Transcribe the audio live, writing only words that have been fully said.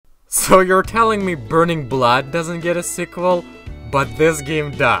So you're telling me Burning Blood doesn't get a sequel, but this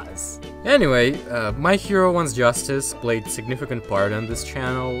game does? Anyway, My Hero Wants Justice played significant part on this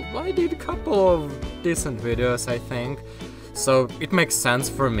channel. I did a couple of decent videos, I think, so it makes sense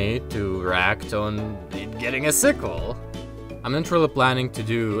for me to react on it getting a sequel. I'm not really planning to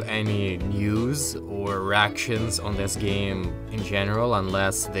do any news or reactions on this game in general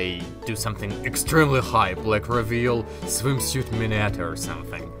unless they do something extremely hype, like reveal swimsuit minette or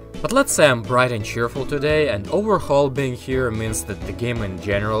something. But let's say I'm bright and cheerful today, and overhaul being here means that the game in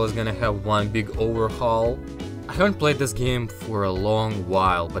general is gonna have one big overhaul. I haven't played this game for a long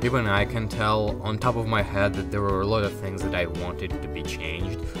while, but even I can tell on top of my head that there were a lot of things that I wanted to be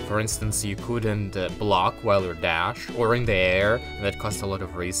changed. For instance, you couldn't block while you dash, or in the air, that cost a lot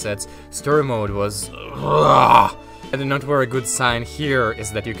of resets. Story mode was... And a not very good sign here is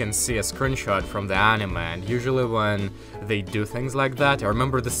that you can see a screenshot from the anime, and usually when they do things like that, I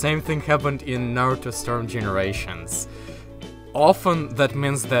remember the same thing happened in Naruto Storm Generations. Often that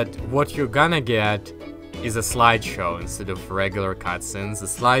means that what you're gonna get is a slideshow instead of regular cutscenes, a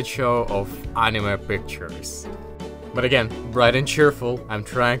slideshow of anime pictures. But again, bright and cheerful, I'm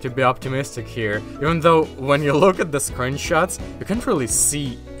trying to be optimistic here, even though when you look at the screenshots, you can't really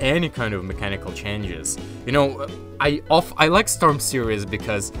see any kind of mechanical changes. You know, I like Storm series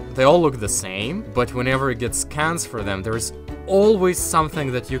because they all look the same, but whenever you get scans for them, there's always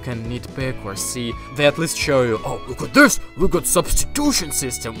something that you can nitpick or see. They at least show you, oh, look at this, we got substitution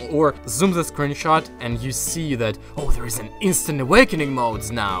system, or zoom the screenshot and you see that, oh, there is an instant awakening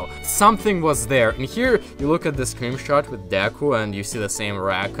modes now. Something was there. And here you look at the screenshot with Deku and you see the same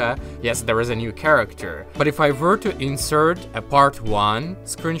Raka. Yes, there is a new character. But if I were to insert a part 1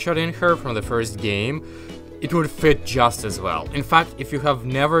 screenshot in here from the first game, it would fit just as well. In fact, if you have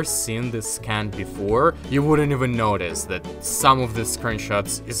never seen this scan before, you wouldn't even notice that some of the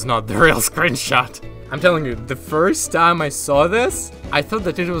screenshots is not the real screenshot. I'm telling you, the first time I saw this, I thought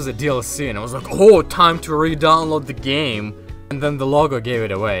that it was a DLC, and I was like, oh, time to re-download the game. And then the logo gave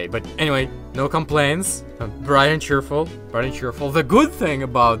it away. But anyway, no complaints. Bright and cheerful, bright and cheerful. The good thing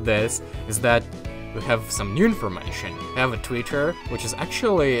about this is that we have some new information. We have a Twitter, which is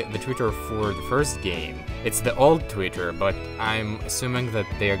actually the Twitter for the first game. It's the old Twitter, but I'm assuming that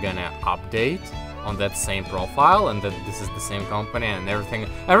they're gonna update on that same profile and that this is the same company and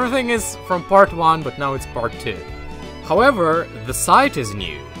everything is from part 1, but now it's part 2. However, the site is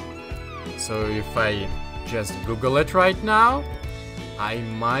new. So if I just Google it right now, I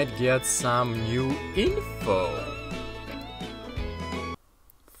might get some new info.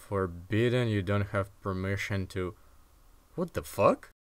 Forbidden, you don't have permission to... What the fuck?